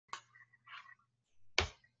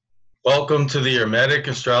Welcome to the Hermetic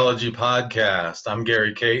Astrology Podcast. I'm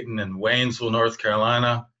Gary Caton in Waynesville, North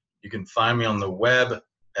Carolina. You can find me on the web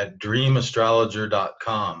at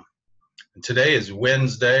dreamastrologer.com. And today is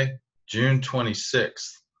Wednesday, June 26th.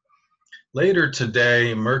 Later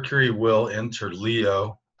today, Mercury will enter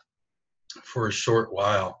Leo for a short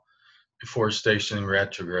while before stationing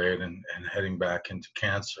retrograde and heading back into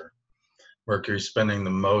Cancer. Mercury is spending the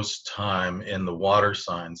most time in the water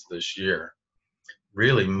signs this year.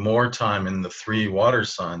 Really more time in the three water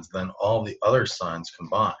signs than all the other signs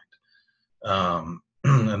combined.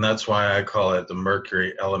 And that's why I call it the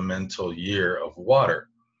Mercury elemental year of water.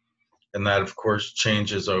 And that, of course,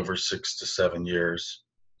 changes over 6 to 7 years.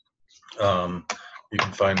 You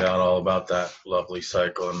can find out all about that lovely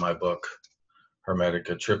cycle in my book, Hermetic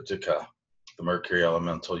Triptycha, the Mercury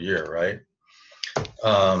elemental year, right?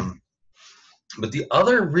 But the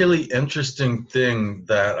other really interesting thing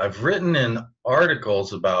that I've written in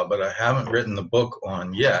articles about, but I haven't written the book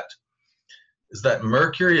on yet, is that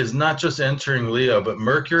Mercury is not just entering Leo, but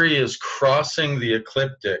Mercury is crossing the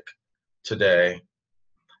ecliptic today,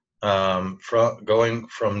 going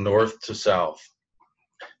from north to south.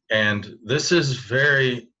 And this is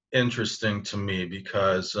very interesting to me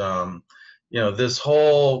because, this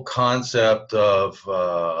whole concept of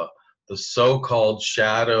the so-called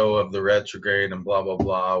shadow of the retrograde and blah, blah,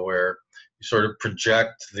 blah, where you sort of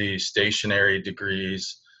project the stationary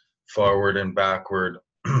degrees forward and backward.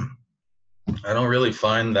 I don't really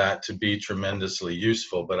find that to be tremendously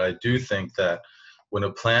useful, but I do think that when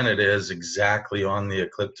a planet is exactly on the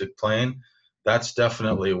ecliptic plane, that's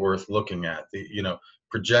definitely worth looking at.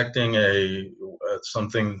 Projecting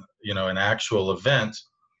something, an actual event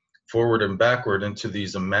forward and backward into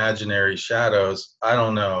these imaginary shadows, I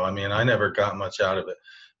don't know. I mean, I never got much out of it.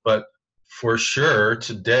 But for sure,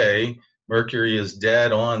 today, Mercury is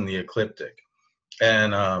dead on the ecliptic.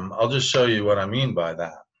 And I'll just show you what I mean by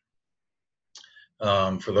that.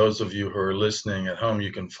 For those of you who are listening at home,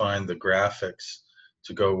 you can find the graphics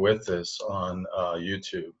to go with this on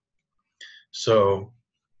YouTube. So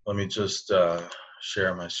let me just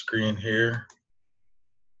share my screen here.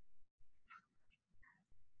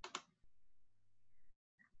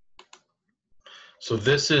 So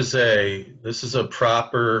this is a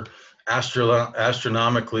proper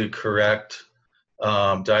astronomically correct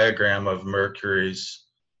diagram of Mercury's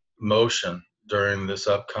motion during this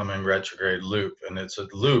upcoming retrograde loop, and it's a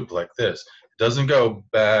loop like this. It doesn't go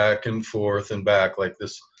back and forth and back like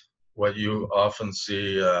this, what you often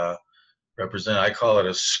see represent. I call it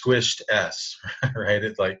a squished S, right?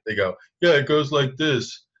 It's like they go, yeah, it goes like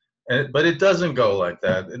this, but it doesn't go like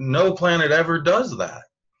that. No planet ever does that.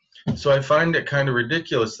 So I find it kind of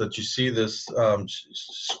ridiculous that you see this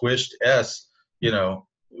squished S,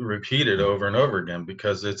 repeated over and over again,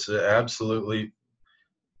 because it's absolutely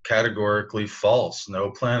categorically false.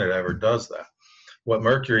 No planet ever does that. What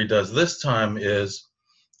Mercury does this time is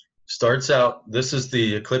starts out, this is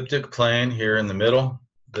the ecliptic plane here in the middle,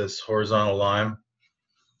 this horizontal line.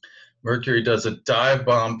 Mercury does a dive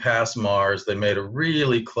bomb past Mars. They made a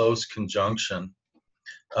really close conjunction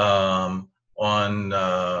on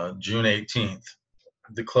June 18th,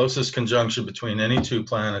 the closest conjunction between any two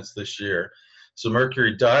planets this year. So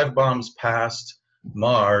Mercury dive bombs past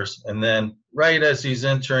Mars, and then right as he's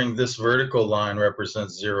entering, this vertical line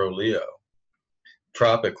represents 0 Leo,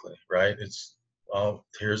 tropically, right?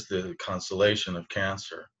 Here's the constellation of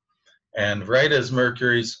Cancer. And right as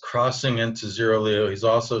Mercury's crossing into 0 Leo, he's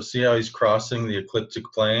also, see how he's crossing the ecliptic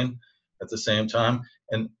plane at the same time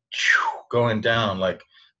and going down like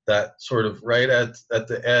that, sort of right at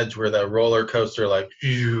the edge where that roller coaster like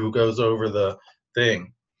goes over the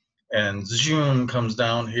thing, and zoom comes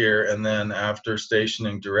down here, and then after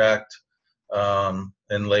stationing direct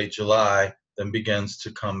in late July, then begins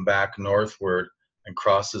to come back northward and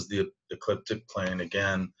crosses the ecliptic plane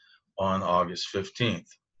again on August 15th.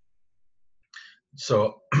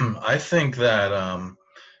 So I think that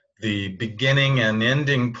the beginning and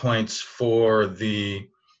ending points for the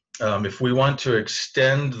if we want to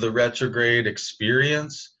extend the retrograde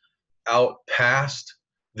experience out past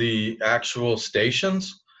the actual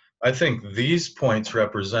stations, I think these points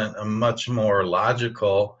represent a much more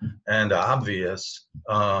logical and obvious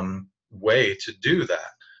way to do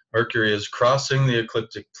that. Mercury is crossing the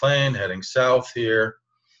ecliptic plane, heading south here,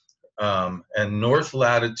 and north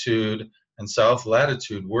latitude and south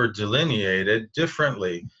latitude were delineated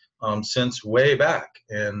differently since way back.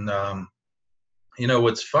 And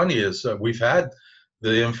what's funny is we've had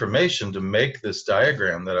the information to make this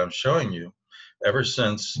diagram that I'm showing you ever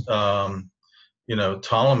since Ptolemy's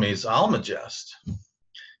Almagest.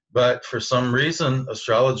 But for some reason,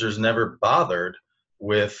 astrologers never bothered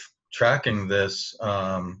with tracking this.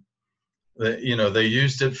 You know, they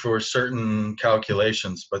used it for certain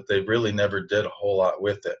calculations, but they really never did a whole lot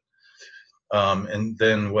with it. And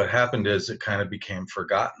then what happened is it kind of became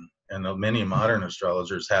forgotten. And many modern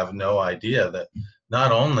astrologers have no idea that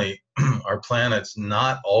not only are planets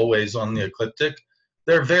not always on the ecliptic,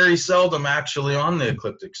 they're very seldom actually on the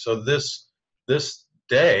ecliptic. So this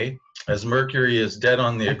day, as Mercury is dead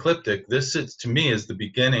on the ecliptic, this is, to me, is the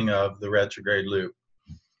beginning of the retrograde loop.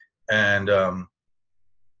 And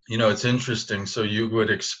you know, it's interesting. So you would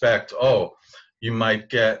expect, oh, you might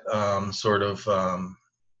get sort of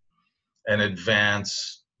an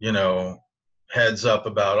advance, you know, heads up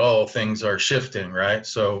about, oh, things are shifting, right?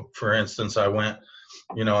 So for instance, I went,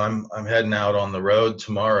 you know, I'm heading out on the road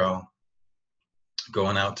tomorrow,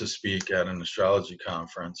 going out to speak at an astrology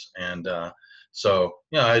conference. And so,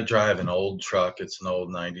 you know, I drive an old truck. It's an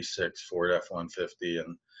old 96 Ford F-150,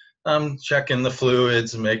 and I'm checking the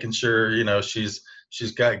fluids and making sure, you know, she's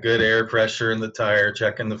got good air pressure in the tire,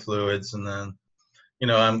 checking the fluids. And then, you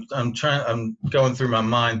know, I'm going through my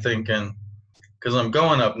mind thinking, because I'm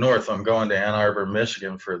going up north, I'm going to Ann Arbor,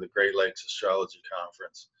 Michigan for the Great Lakes Astrology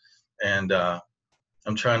Conference. And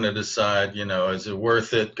I'm trying to decide, you know, is it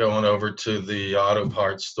worth it going over to the auto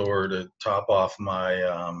parts store to top off my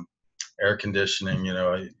air conditioning? You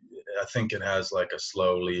know, I think it has like a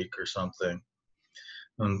slow leak or something.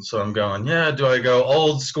 And so I'm going, yeah, do I go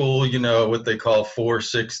old school, you know, what they call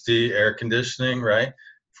 460 air conditioning, right?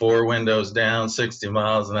 4 windows down, 60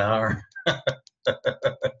 miles an hour.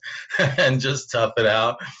 And just tough it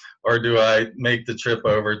out? Or do I make the trip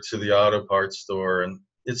over to the auto parts store? And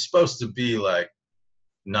it's supposed to be like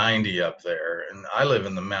 90 up there, and I live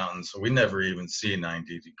in the mountains, so we never even see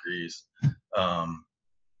 90 degrees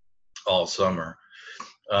all summer.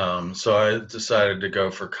 So I decided to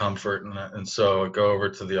go for comfort, and so I go over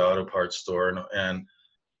to the auto parts store, and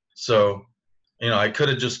so, you know, I could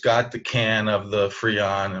have just got the can of the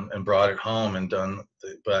Freon and brought it home and done,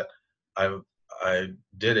 but I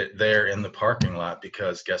did it there in the parking lot,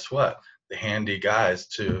 because guess what? The handy guys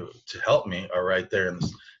to help me are right there.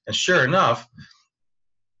 And sure enough,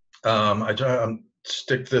 I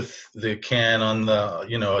stick the can on the,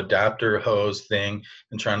 you know, adapter hose thing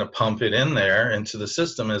and trying to pump it in there into the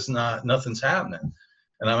system. Nothing's happening.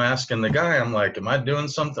 And I'm asking the guy, I'm like, am I doing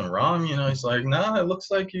something wrong? You know, he's like, no, it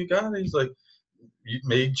looks like you got it. He's like, you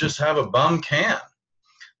may just have a bum can.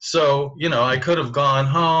 So, you know, I could have gone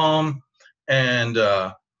home and,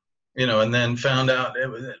 you know, and then found out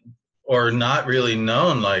or not really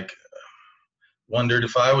known, like, wondered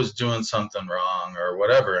if I was doing something wrong or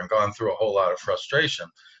whatever, and gone through a whole lot of frustration.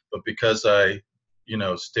 But because I, you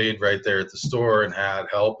know, stayed right there at the store and had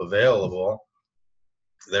help available,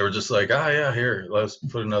 they were just like, ah, yeah, here, let's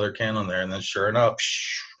put another can on there. And then sure enough,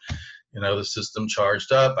 you know, the system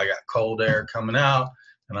charged up. I got cold air coming out,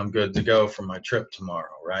 and I'm good to go for my trip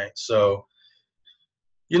tomorrow, right? So,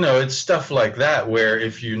 you know, it's stuff like that where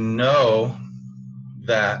if you know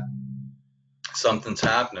that something's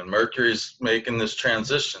happening, Mercury's making this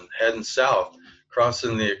transition, heading south,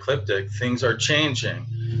 crossing the ecliptic, things are changing.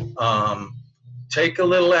 Take a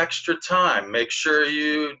little extra time. Make sure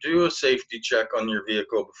you do a safety check on your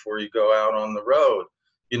vehicle before you go out on the road.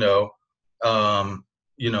 You know,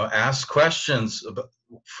 ask questions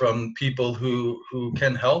from people who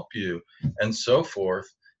can help you, and so forth.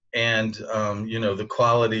 And you know, the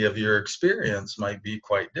quality of your experience might be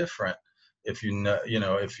quite different if you know,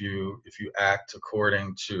 if you act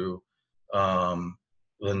according to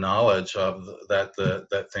the knowledge of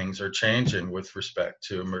that things are changing with respect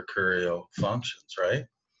to mercurial functions, right?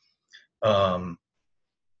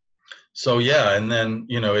 So yeah, and then,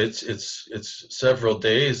 you know, it's several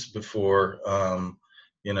days before,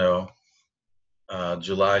 you know,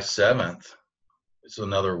 July 7th. It's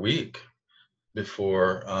another week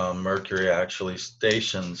before Mercury actually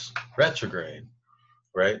stations retrograde,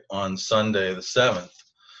 right, on Sunday the 7th.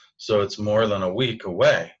 So it's more than a week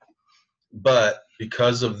away. But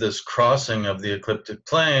because of this crossing of the ecliptic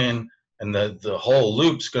plane, and the whole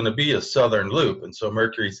loop's going to be a southern loop, and so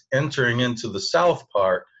Mercury's entering into the south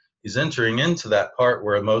part, he's entering into that part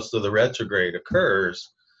where most of the retrograde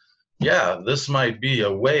occurs. Yeah, this might be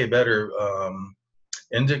a way better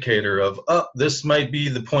indicator of, this might be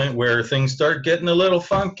the point where things start getting a little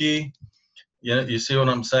funky. You see what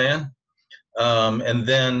I'm saying? And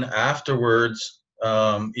then afterwards,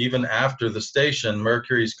 even after the station,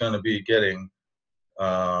 Mercury's going to be getting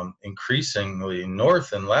increasingly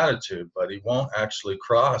north in latitude, but he won't actually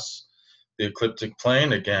cross the ecliptic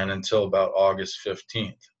plane again until about August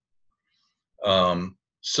 15th.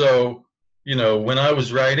 So, you know, when I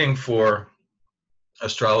was writing for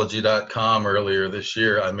Astrology.com earlier this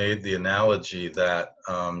year, I made the analogy that,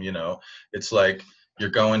 you know, it's like you're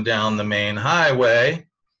going down the main highway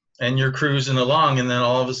and you're cruising along, and then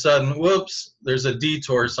all of a sudden, whoops, there's a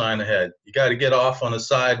detour sign ahead. You got to get off on a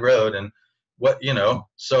side road, and what, you know,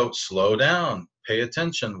 so slow down, pay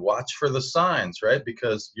attention, watch for the signs, right?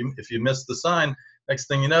 Because if you miss the sign, next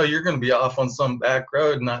thing you know, you're going to be off on some back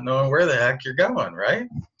road not knowing where the heck you're going, right?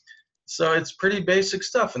 So it's pretty basic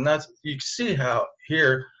stuff, and that's, you see how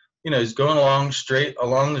here, you know, he's going along straight,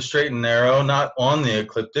 along the straight and narrow, not on the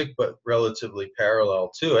ecliptic, but relatively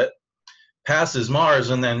parallel to it, passes Mars,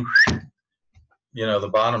 and then, you know, the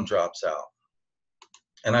bottom drops out.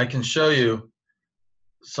 And I can show you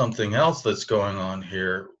something else that's going on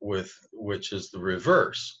here, with which is the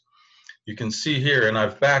reverse. You can see here, and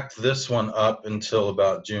I've backed this one up until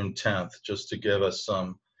about June 10th, just to give us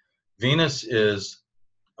some. Venus is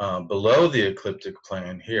below the ecliptic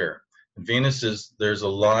plane here. And Venus is, there's a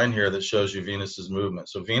line here that shows you Venus's movement.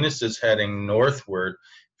 So Venus is heading northward.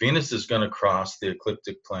 Venus is going to cross the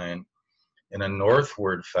ecliptic plane in a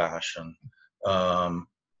northward fashion.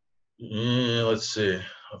 Yeah, let's see,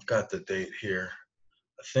 I've got the date here.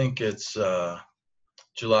 I think it's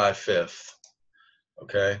July 5th.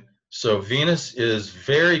 Okay, so Venus is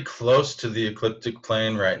very close to the ecliptic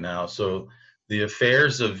plane right now. So the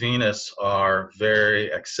affairs of Venus are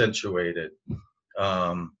very accentuated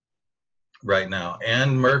right now.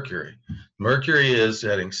 And Mercury. Mercury is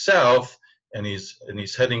heading south, and he's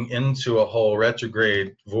heading into a whole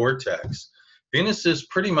retrograde vortex. Venus is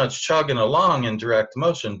pretty much chugging along in direct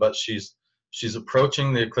motion, but she's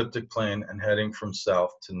approaching the ecliptic plane and heading from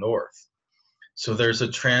south to north. So there's a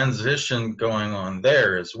transition going on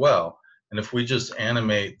there as well. And if we just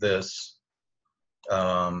animate this,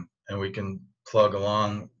 and we can plug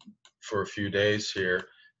along for a few days here,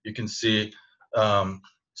 you can see,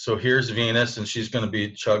 so here's Venus, and she's going to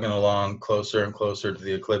be chugging along closer and closer to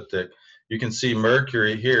the ecliptic. You can see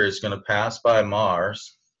Mercury here is going to pass by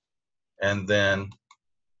Mars, and then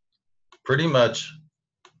pretty much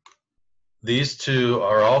these two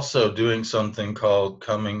are also doing something called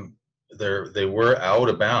coming, they were out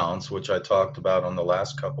of bounds, which I talked about on the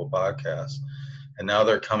last couple podcasts, and now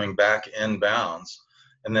they're coming back in bounds.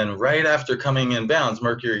 And then right after coming in bounds,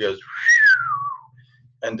 Mercury goes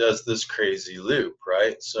and does this crazy loop,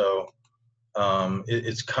 right? So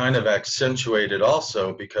it's kind of accentuated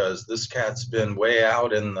also because this cat's been way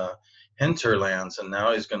out in the hinterlands, and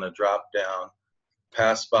now he's going to drop down,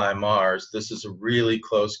 pass by Mars. This is a really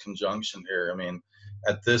close conjunction here. I mean,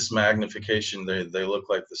 at this magnification, they look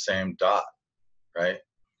like the same dot, right?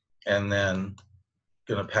 And then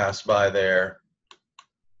going to pass by there.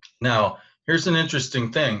 Now, here's an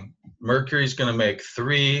interesting thing. Mercury's going to make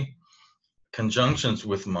 3 conjunctions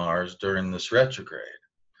with Mars during this retrograde.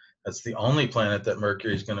 That's the only planet that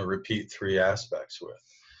Mercury is going to repeat 3 aspects with.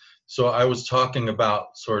 So I was talking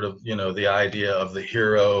about sort of, you know, the idea of the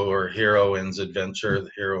hero or heroine's adventure,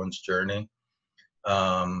 the heroine's journey.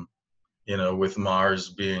 You know, with Mars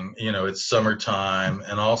being, you know, it's summertime,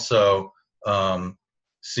 and also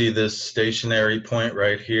see this stationary point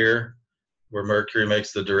right here where Mercury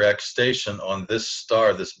makes the direct station on this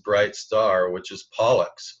star, this bright star, which is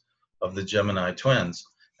Pollux of the Gemini twins.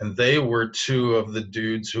 And they were 2 of the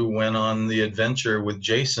dudes who went on the adventure with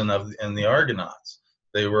Jason and the Argonauts.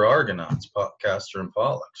 They were Argonauts, Castor and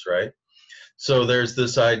Pollux, right? So there's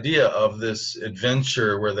this idea of this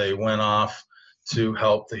adventure where they went off to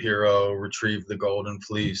help the hero retrieve the golden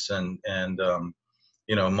fleece, and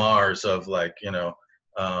you know, Mars of like, you know,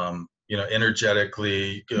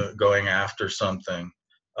 energetically going after something.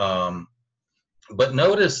 But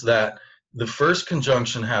notice that the first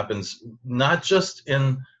conjunction happens not just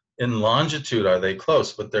in longitude are they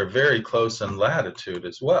close, but they're very close in latitude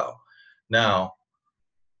as well. Now,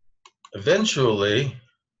 eventually,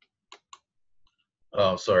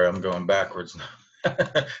 oh, sorry, I'm going backwards now.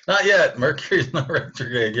 Not yet. Mercury's not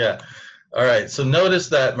retrograde yet. All right, so notice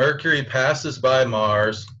that Mercury passes by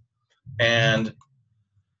Mars, and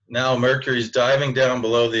now Mercury's diving down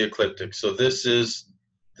below the ecliptic. So this is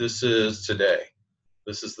today.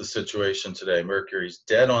 This is the situation today. Mercury's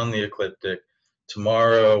dead on the ecliptic.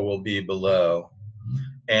 Tomorrow will be below.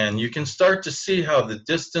 And you can start to see how the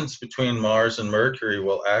distance between Mars and Mercury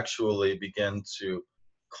will actually begin to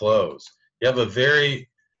close. You have a very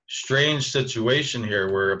strange situation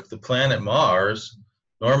here where the planet Mars,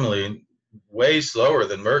 normally way slower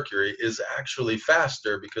than Mercury, is actually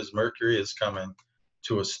faster because Mercury is coming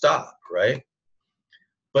to a stop, right?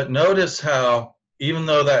 But notice how, even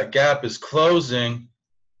though that gap is closing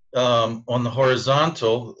on the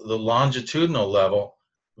horizontal, the longitudinal level,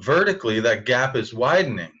 vertically that gap is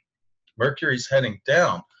widening. Mercury's heading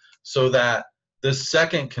down. So that this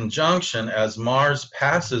second conjunction, as Mars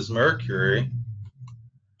passes Mercury,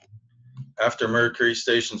 after Mercury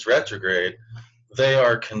stations retrograde, they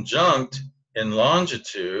are conjunct in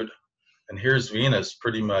longitude. And here's Venus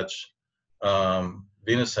pretty much.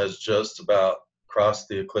 Venus has just about crossed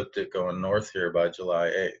the ecliptic going north here by July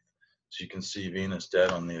 8th. So you can see Venus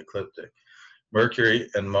dead on the ecliptic. Mercury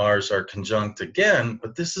and Mars are conjunct again,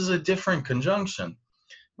 but this is a different conjunction.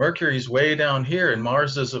 Mercury's way down here, and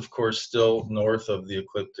Mars is, of course, still north of the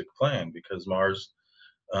ecliptic plane, because Mars's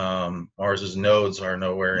nodes are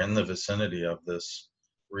nowhere in the vicinity of this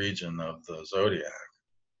region of the zodiac.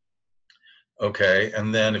 Okay,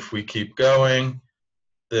 and then if we keep going,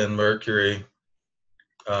 then Mercury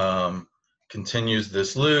continues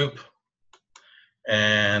this loop,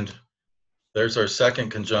 and there's our second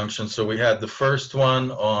conjunction. So we had the first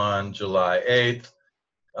one on July 8th.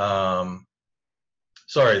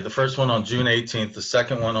 Sorry, the first one on June 18th, the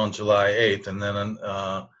second one on July 8th, and then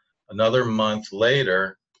another month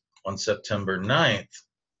later, on September 9th,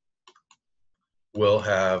 we'll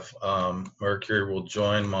have Mercury will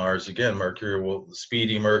join Mars again.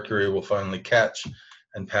 Speedy Mercury will finally catch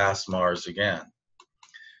and pass Mars again.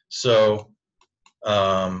 So,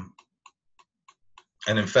 and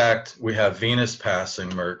in fact, we have Venus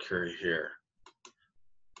passing Mercury here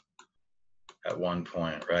at one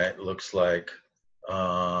point, right? Looks like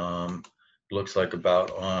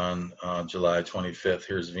about on July 25th.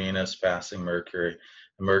 Here's Venus passing Mercury.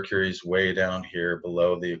 And Mercury's way down here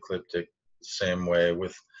below the ecliptic, same way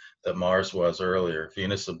that Mars was earlier.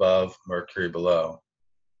 Venus above, Mercury below.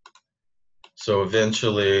 So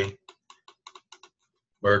eventually,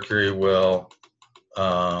 Mercury will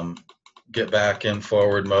get back in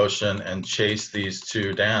forward motion and chase these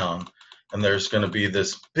two down. And there's going to be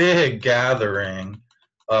this big gathering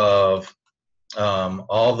of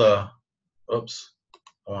all the, oops,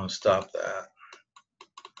 I want to stop that.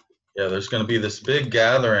 Yeah, there's going to be this big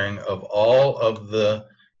gathering of all of the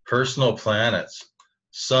personal planets.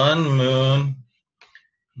 Sun, Moon,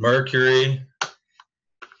 Mercury,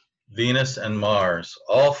 Venus, and Mars.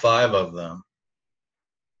 All 5 of them.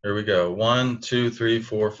 Here we go. 1, 2, 3,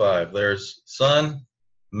 4, 5. There's Sun,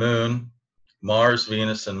 Moon, Mars,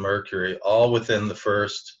 Venus, and Mercury, all within the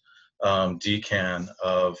first decan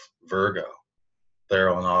of Virgo there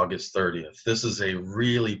on August 30th. This is a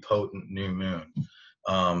really potent new moon.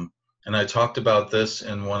 And I talked about this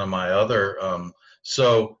in one of my other,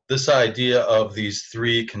 so this idea of these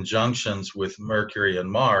 3 conjunctions with Mercury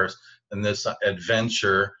and Mars, and this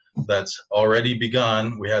adventure that's already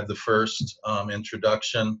begun. We had the first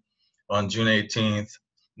introduction on June 18th.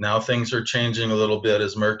 Now things are changing a little bit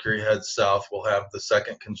as Mercury heads south. We'll have the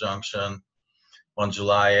second conjunction on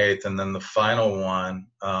July 8th, and then the final one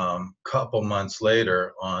couple months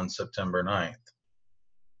later on September 9th.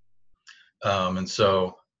 And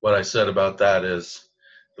so what I said about that is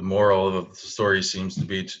the moral of the story seems to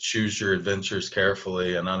be to choose your adventures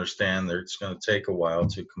carefully and understand that it's going to take a while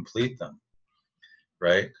to complete them,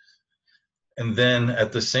 right? And then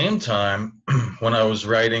at the same time, when I was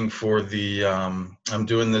writing for the, I'm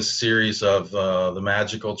doing this series of the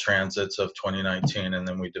magical transits of 2019, and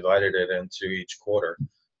then we divided it into each quarter.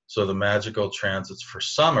 So the magical transits for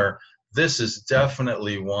summer, this is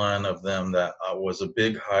definitely one of them that was a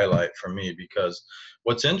big highlight for me, because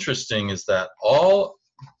what's interesting is that all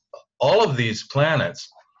of these planets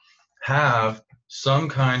have some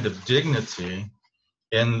kind of dignity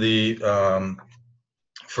in the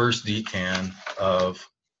first decan of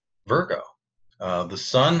Virgo. The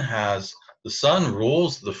sun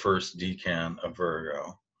rules the first decan of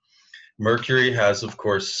Virgo. Mercury has, of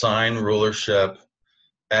course, sign rulership,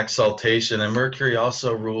 exaltation, and Mercury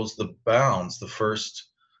also rules the bounds, the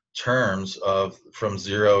first terms of from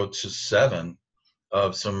 0 to 7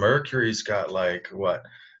 of, so Mercury's got like what,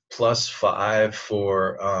 +5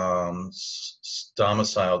 for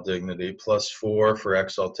domicile dignity, +4 for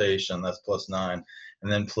exaltation, that's +9,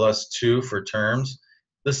 and then +2 for terms.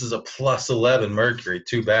 This is a +11 Mercury.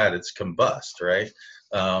 Too bad it's combust, right?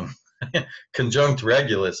 Conjunct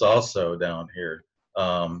Regulus also down here.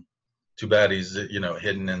 Too bad he's,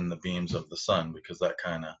 hidden in the beams of the sun, because that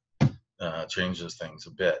kind of changes things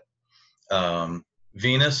a bit.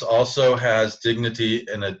 Venus also has dignity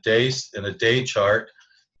in a day chart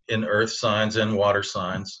in earth signs and water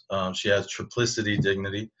signs. She has triplicity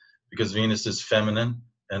dignity because Venus is feminine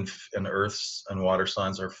and earths and water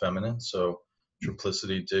signs are feminine, so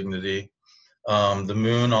triplicity dignity. The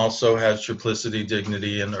moon also has triplicity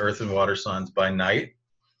dignity in earth and water signs by night,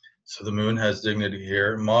 so the moon has dignity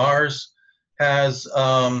here. Mars has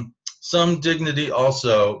some dignity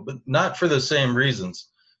also, but not for the same reasons.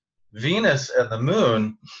 Venus and the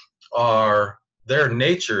moon are, their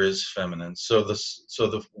nature is feminine. So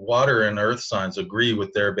the water and earth signs agree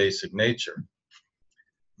with their basic nature.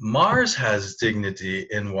 Mars has dignity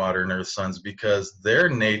in water and earth signs because their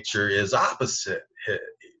nature is opposite.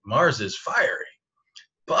 Mars is fiery,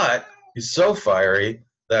 but he's so fiery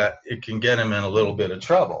that it can get him in a little bit of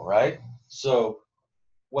trouble, right? So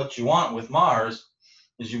what you want with Mars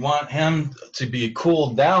is you want him to be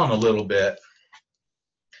cooled down a little bit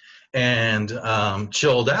and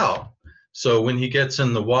chilled out. So when he gets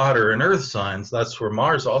in the water and earth signs, that's where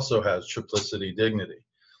Mars also has triplicity dignity.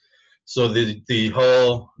 So the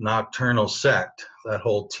whole nocturnal sect, that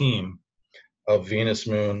whole team of Venus,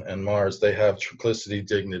 Moon, and Mars, they have triplicity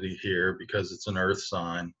dignity here because it's an earth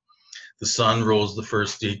sign. The sun rules the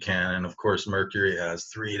first decan, and of course Mercury has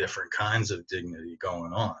 3 different kinds of dignity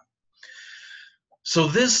going on. So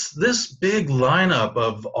this big lineup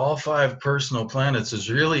of all 5 personal planets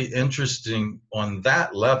is really interesting on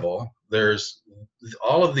that level. There's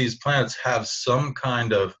all of these planets have some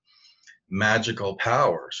kind of magical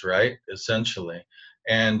powers, right? Essentially.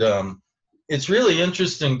 And it's really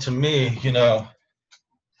interesting to me, you know,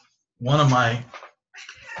 one of my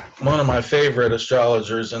favorite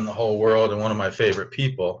astrologers in the whole world and one of my favorite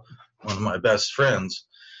people, one of my best friends,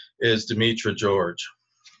 is Demetra George.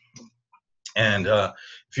 And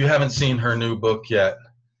if you haven't seen her new book yet,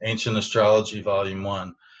 Ancient Astrology Volume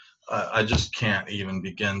 1, I just can't even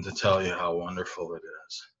begin to tell you how wonderful it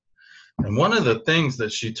is. And one of the things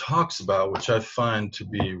that she talks about, which I find to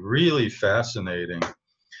be really fascinating,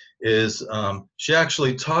 is she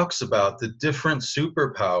actually talks about the different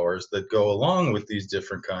superpowers that go along with these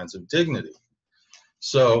different kinds of dignity.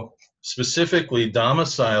 So specifically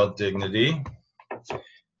domicile dignity,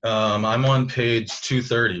 I'm on page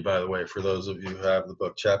 230, by the way, for those of you who have the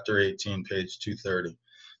book, chapter 18, page 230.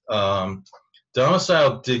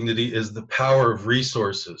 Domicile dignity is the power of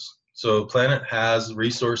resources. So a planet has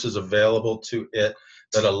resources available to it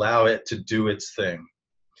that allow it to do its thing,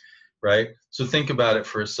 right? So think about it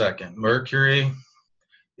for a second. Mercury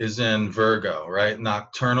is in Virgo, right?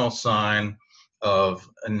 Nocturnal sign of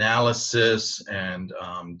analysis and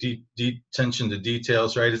deep attention to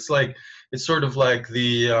details, right? It's sort of like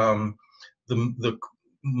the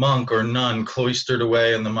monk or nun cloistered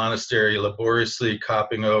away in the monastery, laboriously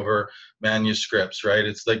copying over manuscripts, right?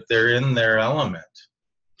 It's like they're in their element.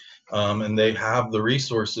 And they have the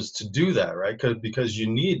resources to do that, right? Because you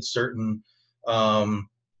need certain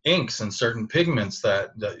inks and certain pigments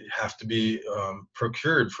that have to be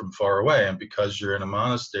procured from far away. And because you're in a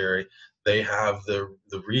monastery, they have the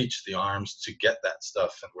reach, the arms to get that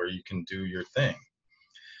stuff where you can do your thing,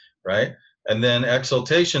 right? And then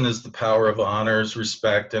exaltation is the power of honors,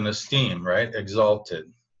 respect, and esteem, right? Exalted.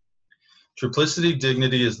 Triplicity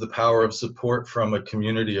dignity is the power of support from a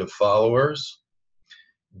community of followers.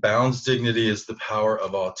 Bounds dignity is the power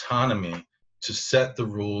of autonomy to set the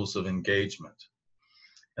rules of engagement.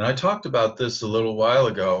 And I talked about this a little while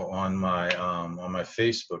ago on my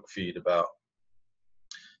Facebook feed about,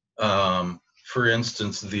 for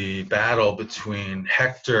instance, the battle between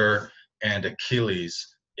Hector and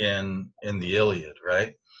Achilles in the Iliad,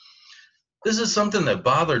 right? This is something that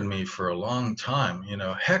bothered me for a long time. You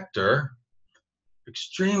know, Hector,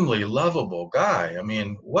 extremely lovable guy. I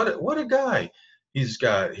mean, what a guy. He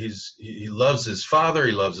loves his father,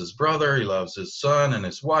 he loves his brother, he loves his son and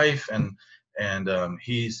his wife, and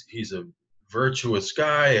he's a virtuous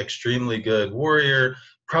guy, extremely good warrior,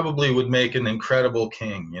 probably would make an incredible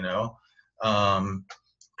king, you know. And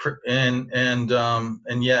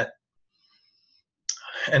yet,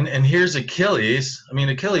 and here's Achilles. I mean,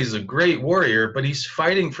 Achilles is a great warrior, but he's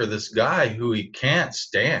fighting for this guy who he can't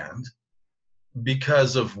stand.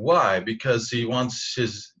 Because of why? Because he wants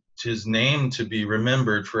his name to be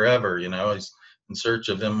remembered forever, you know. He's in search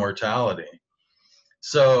of immortality.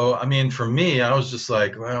 So, I mean, for me, I was just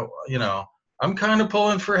like, well, you know, I'm kind of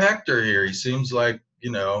pulling for Hector here. He seems like,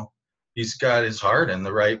 you know, he's got his heart in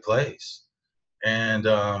the right place. And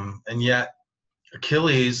yet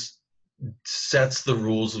Achilles sets the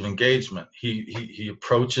rules of engagement. He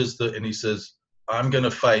approaches and he says, I'm going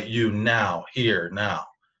to fight you now, here, now,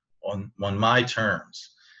 on my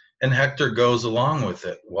terms. And Hector goes along with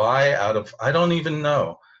it. Why? I don't even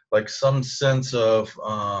know, like some sense of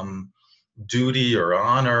duty or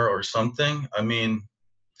honor or something. I mean,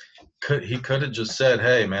 he could have just said,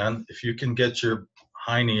 hey man, if you can get your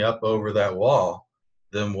hiney up over that wall,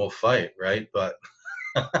 then we'll fight, right? But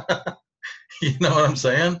you know what I'm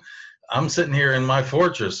saying? I'm sitting here in my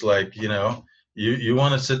fortress, like, you know, you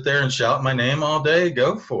want to sit there and shout my name all day?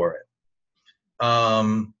 Go for it.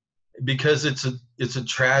 Because it's a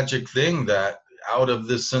tragic thing that out of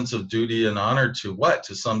this sense of duty and honor to what?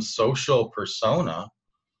 To some social persona,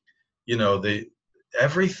 you know,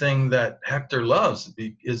 everything that Hector loves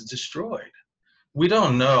is destroyed. We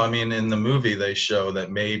don't know. I mean, in the movie they show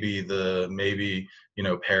that maybe you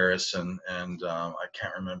know, Paris and I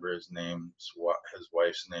can't remember his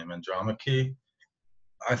wife's name, Andromache,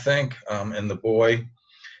 I think, and the boy,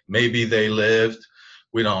 maybe they lived.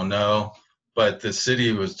 We don't know, but the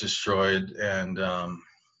city was destroyed, and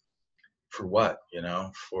for what, you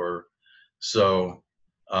know? So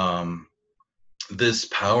um, this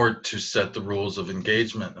power to set the rules of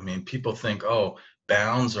engagement. I mean, people think, oh,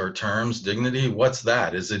 bounds or terms, dignity, what's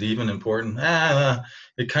that? Is it even important?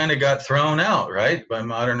 It kind of got thrown out, right, by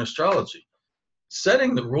modern astrology.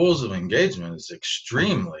 Setting the rules of engagement is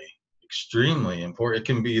extremely, extremely important. It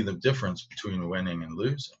can be the difference between winning and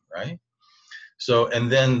losing, right? So, and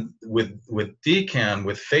then with decan,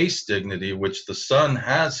 with face dignity, which the sun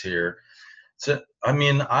has here, so, I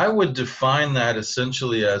mean, I would define that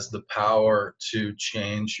essentially as the power to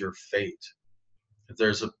change your fate.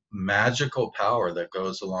 There's a magical power that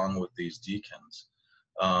goes along with these decans.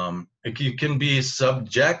 You can be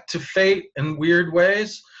subject to fate in weird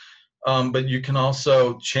ways, but you can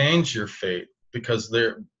also change your fate, because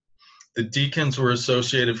the decans were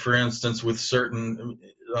associated, for instance, with certain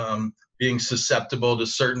being susceptible to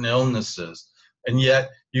certain illnesses, and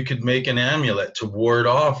yet you could make an amulet to ward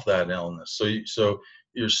off that illness. So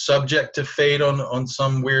you're subject to fate on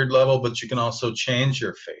some weird level, but you can also change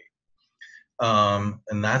your fate,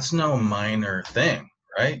 and that's no minor thing,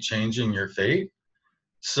 right? Changing your fate.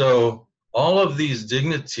 So all of these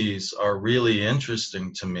dignities are really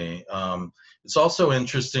interesting to me. It's also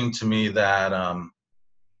interesting to me that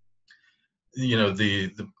you know,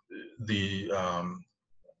 the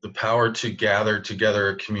power to gather together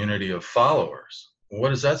a community of followers. What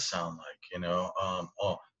does that sound like? You know,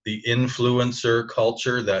 the influencer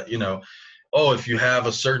culture that, you know, oh, if you have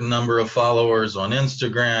a certain number of followers on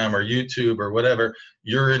Instagram or YouTube or whatever,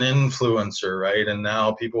 you're an influencer, right? And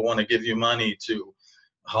now people want to give you money to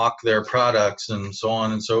hawk their products and so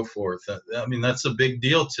on and so forth. I mean, that's a big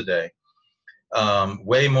deal today.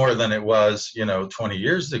 Way more than it was, you know, 20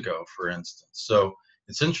 years ago, for instance. So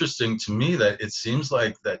it's interesting to me that it seems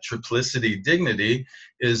like that triplicity dignity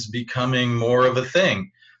is becoming more of a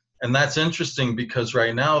thing. And that's interesting because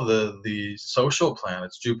right now the social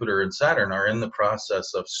planets, Jupiter and Saturn, are in the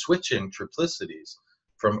process of switching triplicities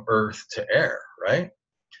from Earth to air, right?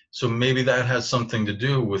 So maybe that has something to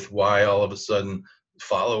do with why all of a sudden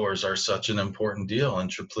followers are such an important deal,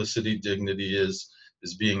 and triplicity dignity is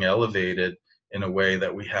being elevated in a way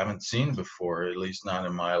that we haven't seen before, at least not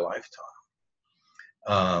in my lifetime.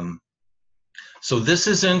 So this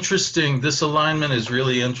is interesting. This alignment is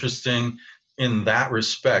really interesting in that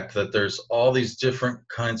respect, that there's all these different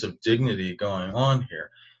kinds of dignity going on here.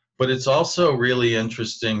 But it's also really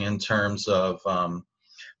interesting in terms of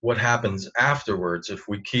what happens afterwards. If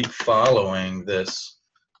we keep following this,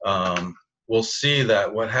 we'll see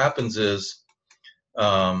that what happens is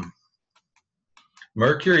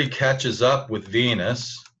Mercury catches up with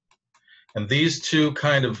Venus, and these two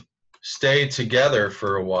kind of stay together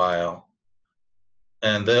for a while,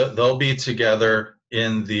 and they'll be together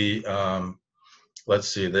in the let's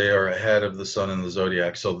see, they are ahead of the sun in the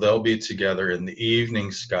zodiac, so they'll be together in the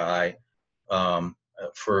evening sky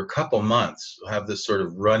for a couple months. We'll have this sort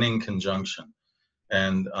of running conjunction,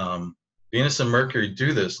 and Venus and Mercury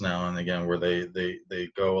do this now and again, where they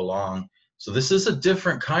go along. So this is a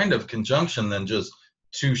different kind of conjunction than just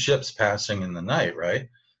two ships passing in the night, right?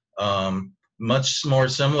 Much more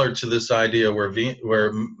similar to this idea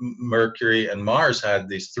where Mercury and Mars had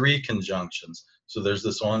these three conjunctions. So there's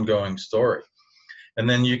this ongoing story. And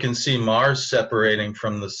then you can see Mars separating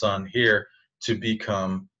from the sun here to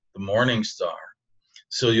become the morning star.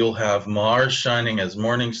 So you'll have Mars shining as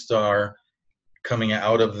morning star coming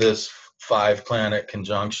out of this 5-planet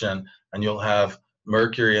conjunction, and you'll have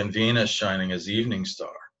Mercury and Venus shining as evening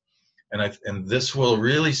star. And this will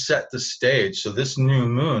really set the stage. So this new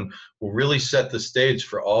moon will really set the stage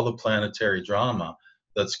for all the planetary drama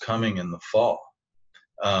that's coming in the fall.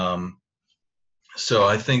 So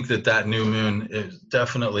I think that new moon is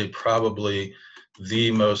definitely probably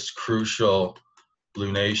the most crucial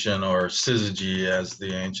lunation, or syzygy as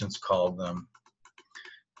the ancients called them,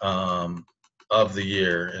 of the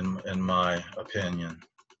year, in my opinion.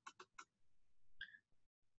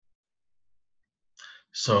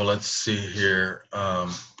 So let's see here,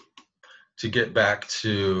 to get back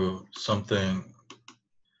to something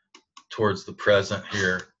towards the present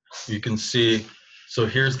here, you can see, so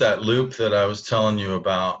here's that loop that I was telling you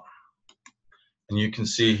about, and you can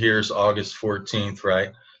see here's August 14th,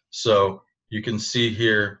 right? So you can see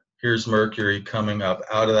here, here's Mercury coming up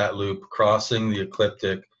out of that loop, crossing the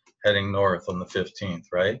ecliptic, heading north on the 15th,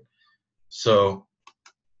 right? So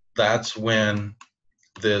that's when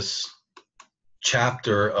this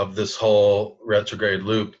chapter of this whole retrograde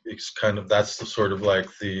loop is kind of, that's the sort of like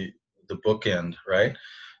the bookend, right?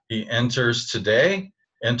 He enters today,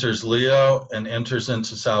 enters Leo, and enters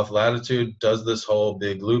into south latitude, does this whole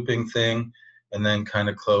big looping thing, and then kind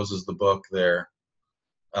of closes the book there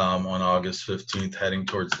on August 15th, heading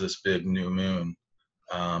towards this big new moon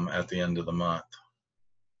at the end of the month.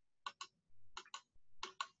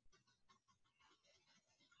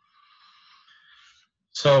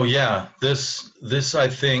 So yeah, this I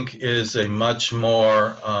think is a much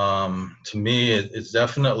more, to me, it's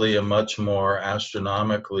definitely a much more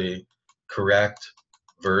astronomically correct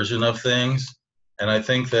version of things, and I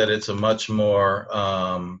think that it's a much more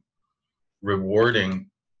rewarding.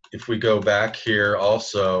 If we go back here,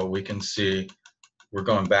 also we can see we're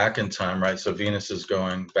going back in time, right? So Venus is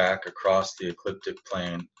going back across the ecliptic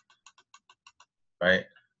plane, right?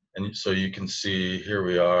 And so you can see here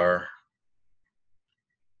we are.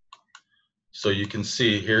 So you can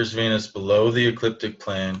see here's Venus below the ecliptic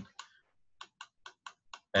plane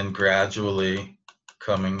and gradually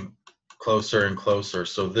coming closer and closer.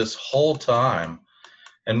 So this whole time,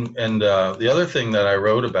 and the other thing that I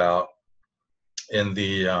wrote about in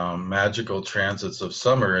the magical transits of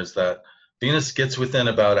summer is that Venus gets within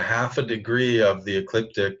about a half a degree of the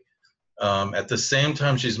ecliptic at the same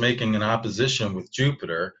time she's making an opposition with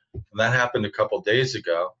Jupiter, and that happened a couple days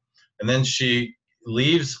ago. And then she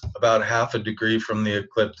leaves about half a degree from the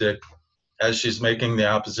ecliptic as she's making the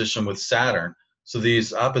opposition with Saturn. So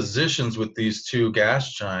these oppositions with these two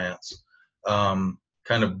gas giants kind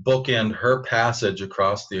of bookend her passage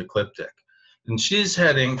across the ecliptic. And she's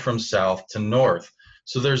heading from south to north.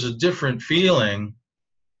 So there's a different feeling.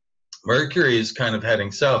 Mercury is kind of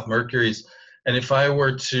heading south. Mercury's, and if I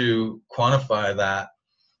were to quantify that,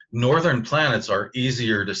 northern planets are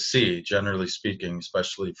easier to see, generally speaking,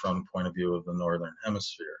 especially from the point of view of the northern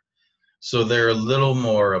hemisphere. So they're a little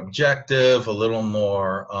more objective, a little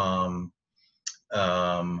more,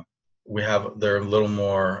 they're a little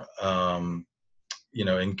more,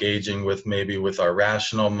 engaging with maybe with our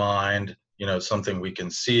rational mind, something we can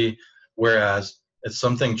see. Whereas if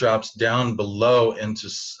something drops down below into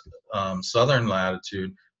southern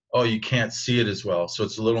latitude, oh, you can't see it as well. So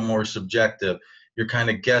it's a little more subjective. You're kind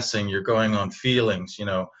of guessing, you're going on feelings,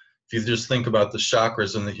 if you just think about the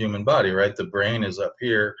chakras in the human body, right? The brain is up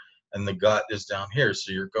here and the gut is down here.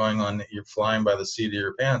 So you're flying by the seat of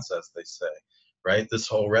your pants, as they say, right? This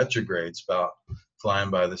whole retrograde's about flying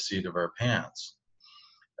by the seat of our pants.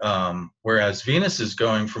 Whereas Venus is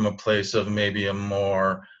going from a place of maybe a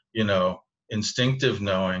more, instinctive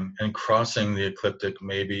knowing and crossing the ecliptic,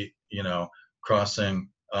 maybe, crossing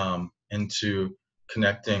into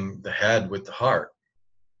connecting the head with the heart,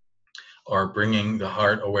 or bringing the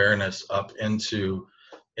heart awareness up into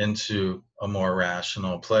a more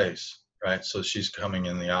rational place, right? So she's coming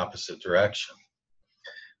in the opposite direction.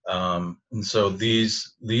 And so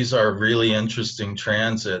these are really interesting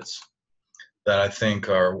transits that I think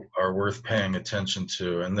are worth paying attention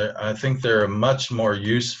to. And I think they're a much more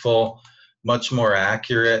useful, much more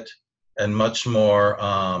accurate, and much more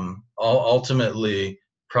ultimately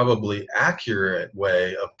probably accurate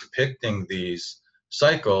way of depicting these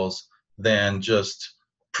cycles than just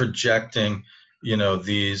projecting,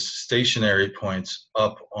 these stationary points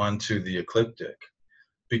up onto the ecliptic.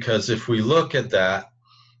 Because if we look at that,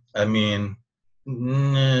 I mean,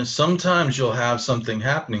 sometimes you'll have something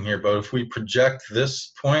happening here, but if we project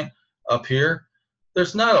this point up here,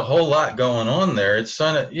 there's not a whole lot going on there. It's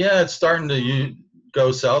starting to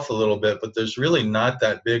go south a little bit, but there's really not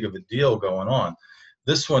that big of a deal going on.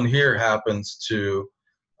 This one here happens to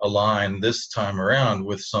align this time around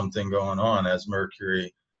with something going on as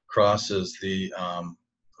Mercury crosses the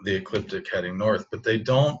ecliptic heading north, but they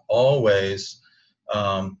don't always,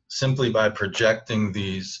 simply by projecting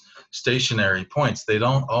these stationary points, they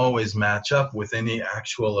don't always match up with any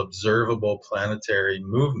actual observable planetary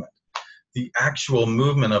movement. The actual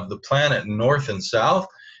movement of the planet north and south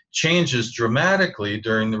changes dramatically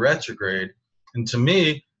during the retrograde. And to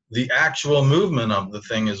me, the actual movement of the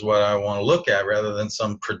thing is what I want to look at rather than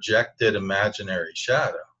some projected imaginary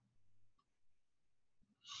shadow.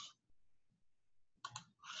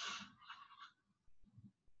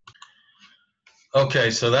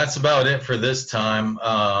 Okay, so that's about it for this time.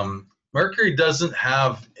 Mercury doesn't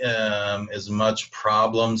have as much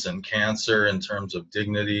problems in Cancer in terms of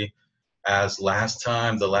dignity as last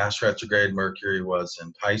time. The last retrograde Mercury was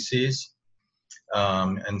in Pisces.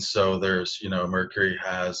 And so there's, you know, Mercury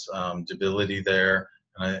has debility there.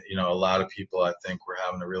 And, you know, a lot of people, I think, were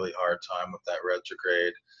having a really hard time with that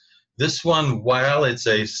retrograde. This one, while it's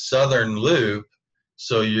a southern loop,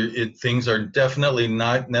 so things are definitely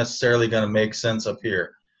not necessarily going to make sense up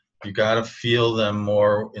here. You got to feel them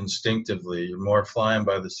more instinctively. You're more flying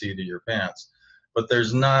by the seat of your pants. But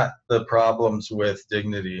there's not the problems with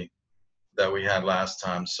dignity that we had last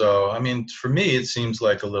time. So, I mean, for me, it seems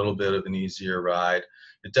like a little bit of an easier ride.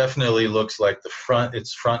 It definitely looks like the front,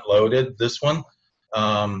 it's front loaded, this one.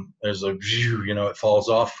 There's a view, you know, it falls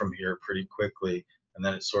off from here pretty quickly, and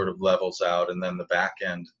then it sort of levels out, and then the back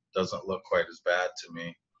end doesn't look quite as bad to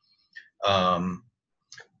me.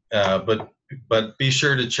 But be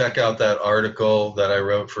sure to check out that article that I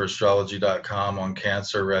wrote for astrology.com on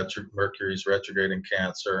Cancer, Mercury's retrograde in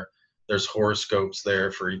Cancer. There's horoscopes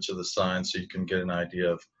there for each of the signs, so you can get an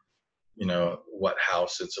idea of, you know, what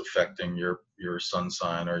house it's affecting your sun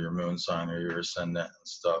sign or your moon sign or your ascendant and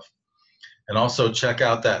stuff. And also check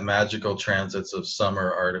out that Magical Transits of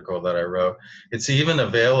Summer article that I wrote. It's even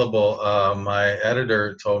available. My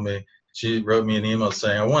editor told me, she wrote me an email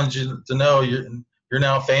saying, I wanted you to know you're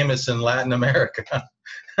now famous in Latin America.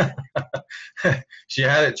 She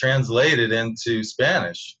had it translated into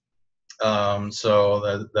Spanish.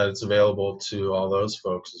 So that it's available to all those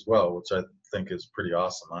folks as well, which I think is pretty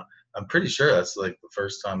awesome. I'm pretty sure that's like the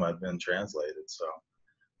first time I've been translated, so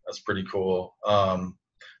that's pretty cool.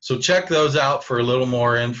 So check those out for a little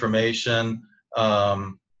more information.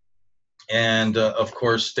 And of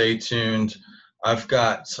course, stay tuned. I've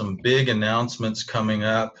got some big announcements coming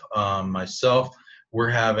up myself. We're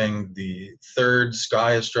having the 3rd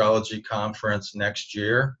Sky Astrology Conference next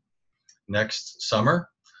summer,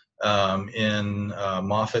 in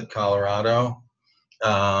Moffett, Colorado.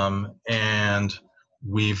 And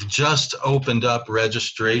we've just opened up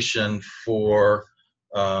registration for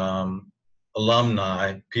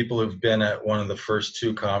alumni, people who've been at one of the first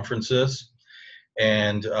 2 conferences.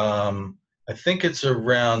 And I think it's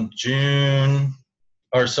around July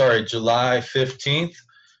 15th.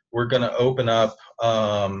 We're going to open up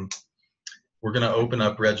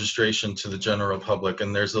registration to the general public,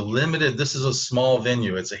 and there's a limited, this is a small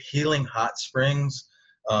venue. It's a healing hot springs.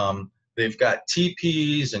 They've got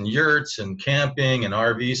teepees and yurts and camping and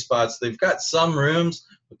RV spots. They've got some rooms,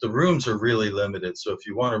 but the rooms are really limited. So if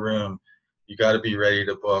you want a room, you got to be ready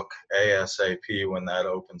to book ASAP when that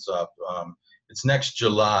opens up. It's next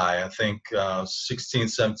July, I think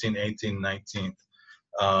 16th, 17th, 18th,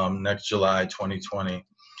 19th, next July 2020.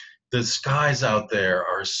 The skies out there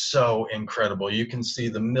are so incredible. You can see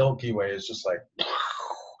the Milky Way is just like,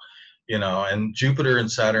 you know, and Jupiter and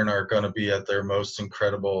Saturn are going to be at their most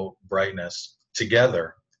incredible brightness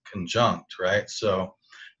together, conjunct, right? So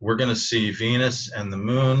we're going to see Venus and the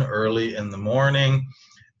moon early in the morning.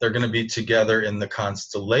 They're going to be together in the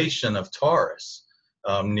constellation of Taurus,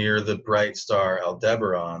 near the bright star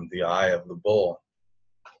Aldebaran, the eye of the bull.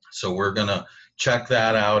 So we're going to check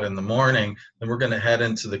that out in the morning. Then we're going to head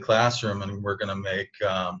into the classroom, and we're going to make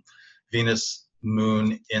Venus,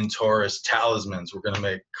 Moon in Taurus talismans. We're going to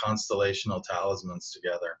make constellational talismans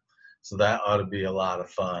together. So that ought to be a lot of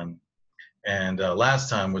fun. And last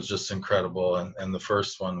time was just incredible, and the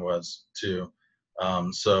first one was too.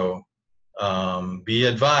 So be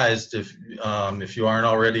advised, if you aren't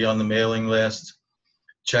already on the mailing list,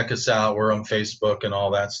 check us out. We're on Facebook and all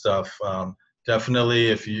that stuff. Definitely,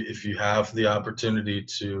 if you have the opportunity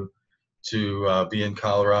to be in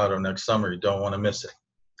Colorado next summer, you don't want to miss it.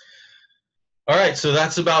 All right, so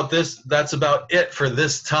that's about it for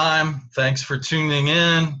this time. Thanks for tuning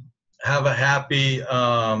in. Have a happy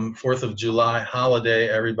 4th of July holiday,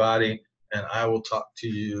 everybody, and I will talk to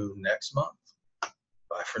you next month.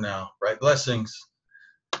 Bye for now. Bright blessings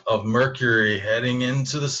of Mercury heading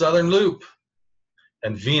into the southern loop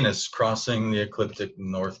and Venus crossing the ecliptic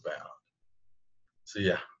northbound. See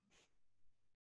ya.